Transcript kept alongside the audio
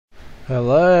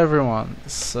Hello everyone,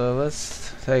 so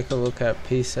let's take a look at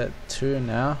pset 2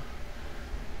 now.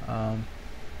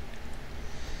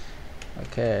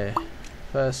 Okay,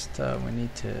 first we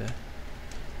need to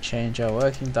change our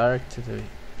working directory to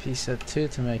pset 2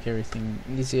 to make everything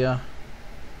easier.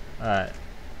 Alright,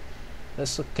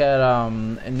 let's look at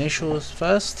initials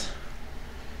first.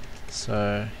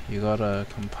 So you gotta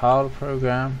compile the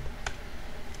program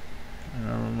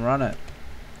and run it.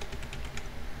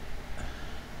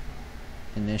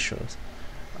 Initials.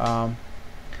 I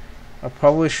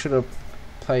probably should have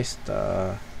placed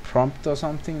a prompt or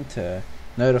something to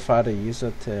notify the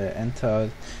user to enter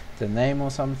the name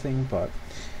or something, but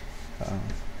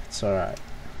it's alright.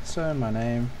 So my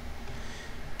name,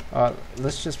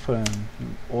 let's just put in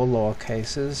all lower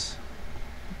cases.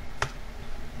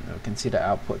 You can see the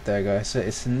output there, guys. So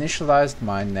it's initialized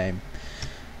my name,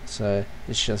 so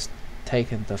it's just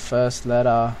taken the first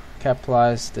letter,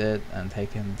 capitalized it, and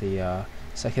taken the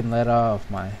second letter of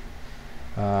my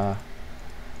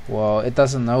well, it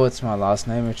doesn't know it's my last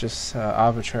name, it just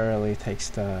arbitrarily takes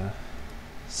the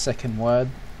second word,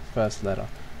 first letter.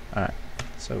 Alright,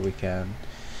 so we can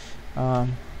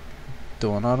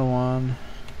do another one,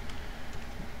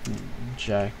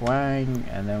 Jack Wang,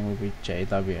 and then we'll be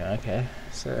JW. Okay,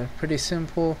 so pretty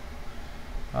simple.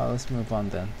 Let's move on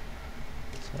then.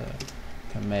 So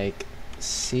we can make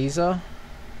Caesar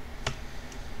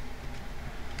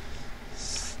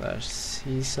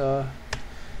 /Caesar.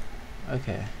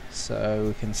 Okay, so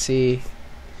we can see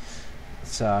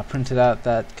it's printed out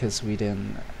that because we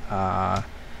didn't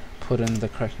put in the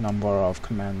correct number of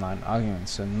command line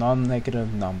arguments, so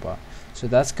non-negative number. So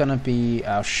that's gonna be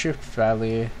our shift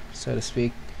value, so to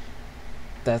speak.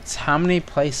 That's how many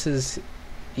places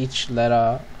each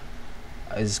letter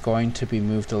is going to be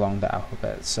moved along the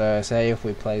alphabet. So say if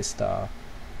we placed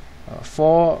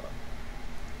 4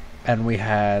 and we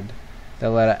had the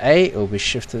letter A, it will be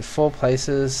shifted 4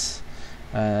 places,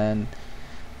 and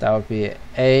that would be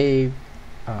A,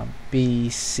 B,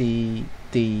 C,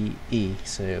 D, E,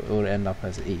 so it would end up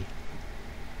as E.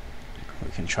 We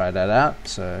can try that out.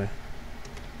 So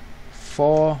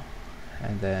 4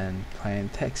 and then plain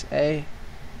text A,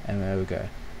 and there we go,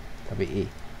 that'll be E.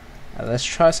 Let's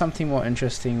try something more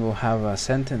interesting. We'll have a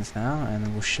sentence now,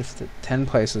 and we'll shift it 10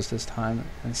 places this time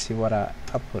and see what our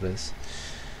output is.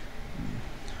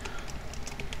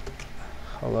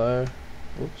 Hello,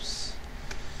 oops,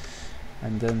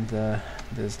 and then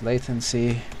there's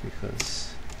latency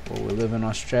because, well, we live in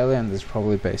Australia and it's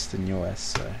probably based in US,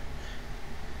 so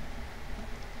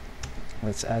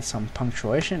let's add some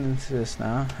punctuation into this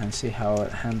now and see how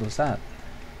it handles that.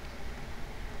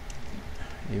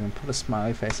 Even put a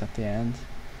smiley face at the end,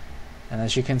 and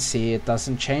as you can see, it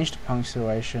doesn't change the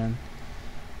punctuation,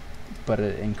 but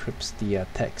it encrypts the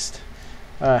text.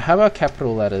 Alright, how about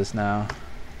capital letters now?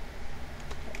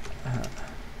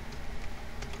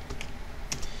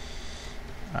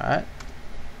 Alright,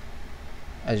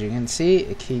 as you can see,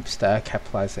 it keeps the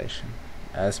capitalization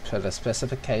as per the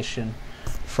specification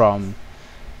from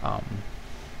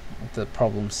the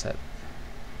problem set.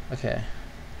 Okay,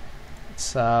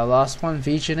 it's last one,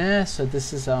 Visionaire. So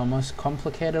this is our most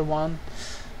complicated one.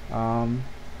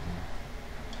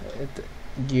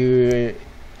 You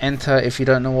enter, if you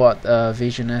don't know what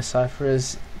Visionaire cipher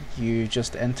is, you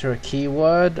just enter a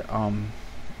keyword,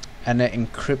 and it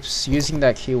encrypts, using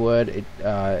that keyword, it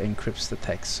encrypts the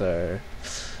text. So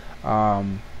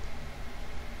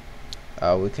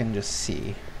we can just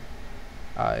see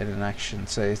it in action.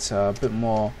 So it's a bit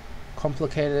more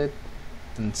complicated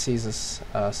than Caesar's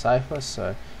cipher,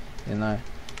 so you know,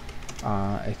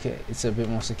 it's a bit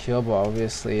more secure, but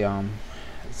obviously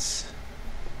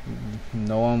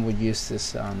no one would use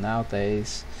this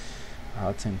nowadays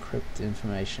to encrypt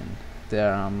information.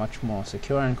 There are much more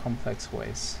secure and complex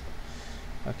ways,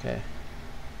 okay,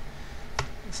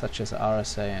 such as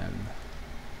RSA and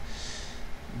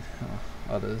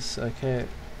others. Okay,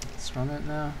 let's run it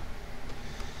now.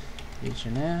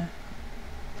 Visionaire.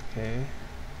 Okay,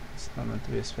 it's not meant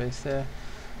to be a space there.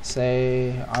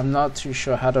 Say I'm not too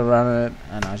sure how to run it,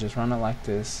 and I just run it like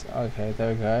this. Okay,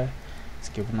 there we go. It's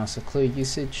giving us a clear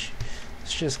usage.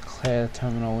 Let's just clear the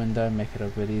terminal window, make it a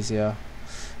bit easier.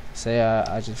 Say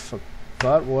I just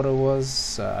forgot what it was,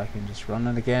 so I can just run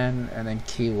it again, and then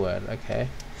keyword. Okay,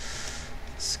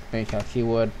 let's make our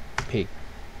keyword pig.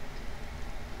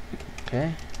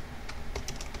 Okay,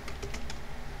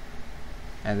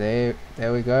 and there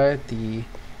we go, the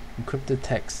encrypted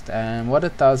text. And what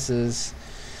it does is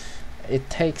it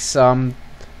takes the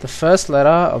first letter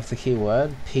of the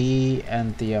keyword P,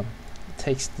 and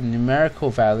takes the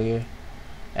numerical value,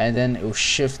 and then it will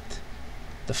shift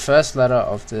the first letter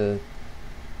of the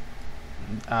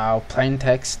our plain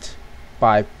text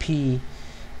by p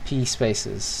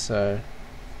spaces. So,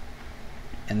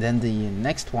 and then the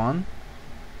next one,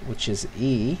 which is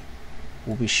E,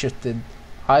 will be shifted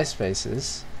I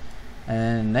spaces, and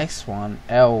then the next one,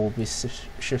 L, will be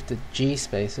shifted G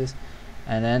spaces,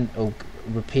 and then it'll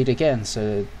repeat again.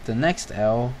 So the next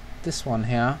L, this one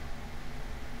here,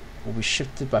 will be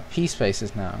shifted by P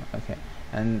spaces now. Okay,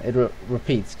 and it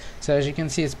repeats. So as you can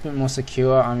see, it's a bit more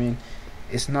secure. I mean,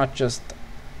 it's not just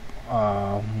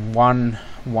one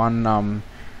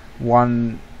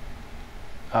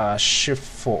shift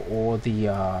for all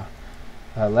the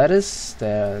letters.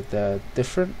 They're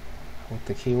different with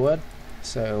the keyword,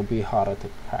 so it'll be harder to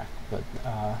crack, but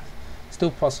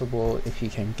still possible if you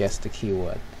can guess the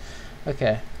keyword.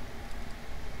 Okay,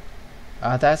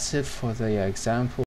 that's it for the example.